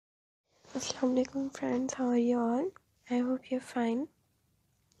Assalamualaikum friends, how are you all? I hope you're fine.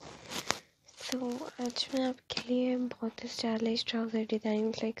 So आज मैं आपके लिए बहुत स्टाइलिश ट्राउज़र डिज़ाइन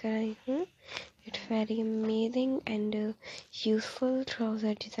लेकर आई हूँ. It's very amazing and useful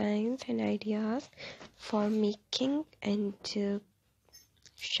trouser designs and ideas for making and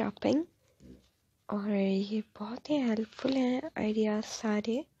shopping. और ये बहुत ही हेल्पफुल हैं आइडियाज़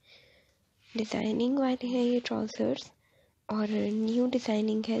सारे. डिज़ाइनिंग वाले हैं ये ट्राउज़र्स और न्यू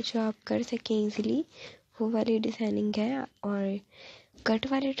डिज़ाइनिंग है जो आप कर सकें इजीली, वो वाली डिज़ाइनिंग है. और कट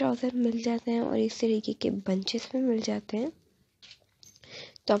वाले ट्राउज़र मिल जाते हैं और इस तरीके के बंचेस में मिल जाते हैं,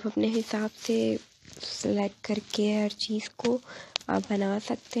 तो आप अपने हिसाब से सेलेक्ट करके हर चीज़ को आप बना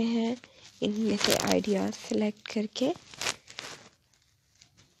सकते हैं. इनमें से आइडियाज़ सेलेक्ट करके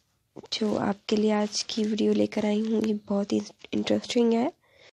जो आपके लिए आज की वीडियो लेकर आई हूँ, ये बहुत ही इंटरेस्टिंग है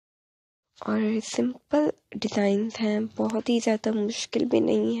और सिंपल डिज़ाइंस हैं, बहुत ही ज़्यादा मुश्किल भी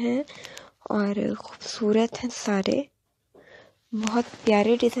नहीं है और ख़ूबसूरत हैं सारे. बहुत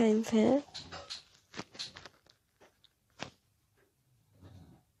प्यारे डिज़ाइंस हैं.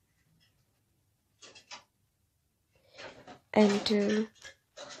 एंड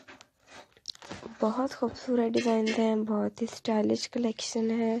बहुत खूबसूरत डिज़ाइंस हैं, बहुत ही स्टाइलिश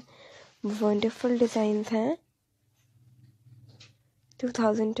कलेक्शन है, वंडरफुल डिज़ाइंस हैं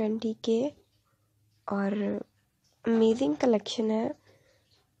 2020 के और अमेजिंग कलेक्शन है.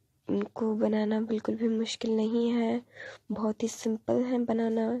 इनको बनाना बिल्कुल भी मुश्किल नहीं है, बहुत ही सिंपल है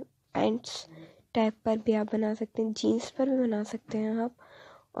बनाना. पैंट्स टाइप पर भी आप बना सकते हैं, जीन्स पर भी बना सकते हैं आप.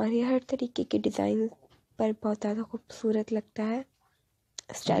 और ये हर तरीके के डिज़ाइन पर बहुत ज़्यादा खूबसूरत लगता है,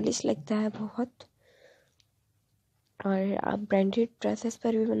 स्टाइलिश लगता है बहुत. और आप ब्रांडेड ड्रेसेस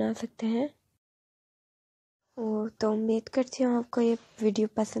पर भी बना सकते हैं. तो उम्मीद करती हूँ आपको ये वीडियो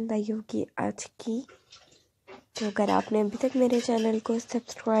पसंद आई होगी आज की. तो अगर आपने अभी तक मेरे चैनल को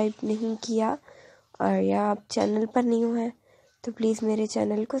सब्सक्राइब नहीं किया और या आप चैनल पर न्यू हैं तो प्लीज़ मेरे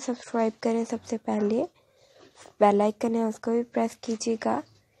चैनल को सब्सक्राइब करें. सबसे पहले बेल आइकन है उसको भी प्रेस कीजिएगा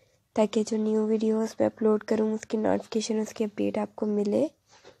ताकि जो न्यू वीडियोस मैं अपलोड करूँ उसकी नोटिफिकेशन, उसकी अपडेट आपको मिले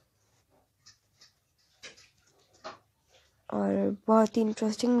और बहुत ही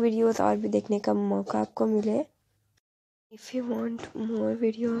इंटरेस्टिंग वीडियोस और भी देखने का मौका आपको मिले. If you want more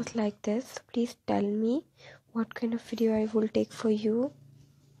videos like this, please tell me what kind of video I will take for you.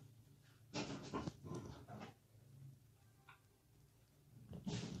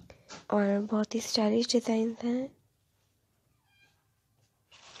 और बहुत ही स्टाइलिश डिज़ाइन हैं.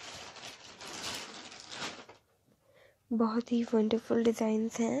 बहुत ही वंडरफुल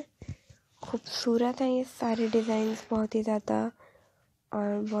डिज़ाइंस हैं, खूबसूरत हैं ये सारे डिज़ाइंस बहुत ही ज़्यादा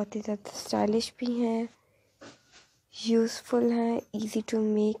और बहुत ही ज़्यादा स्टाइलिश भी हैं, यूज़फुल हैं, इजी टू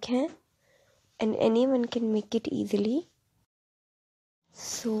मेक हैं and anyone can make it easily.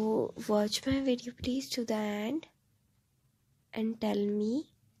 So watch my video please to the end and tell me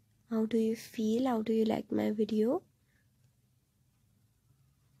how do you feel, how do you like my video.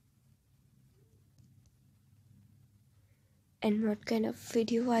 And what kind of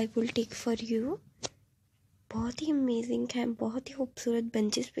video I will take for you. बहुत ही amazing है, बहुत ही खूबसूरत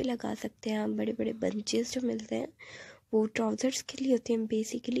bunches भी लगा सकते हैं आप. बड़े बड़े बंचेस जो मिलते हैं वो ट्राउज़र्स के लिए होते हैं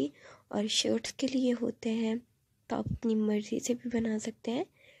बेसिकली और शर्ट्स के लिए होते हैं, तो आप अपनी मर्ज़ी से भी बना सकते हैं.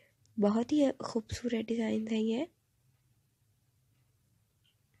 बहुत ही खूबसूरत डिज़ाइन है ये.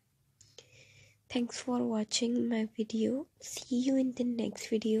 Thanks for watching my video. See you in the next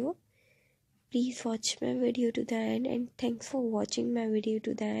video. Please watch my video to the end and thanks for watching my video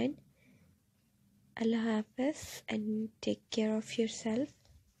to the end. Allah Hafiz and take care of yourself.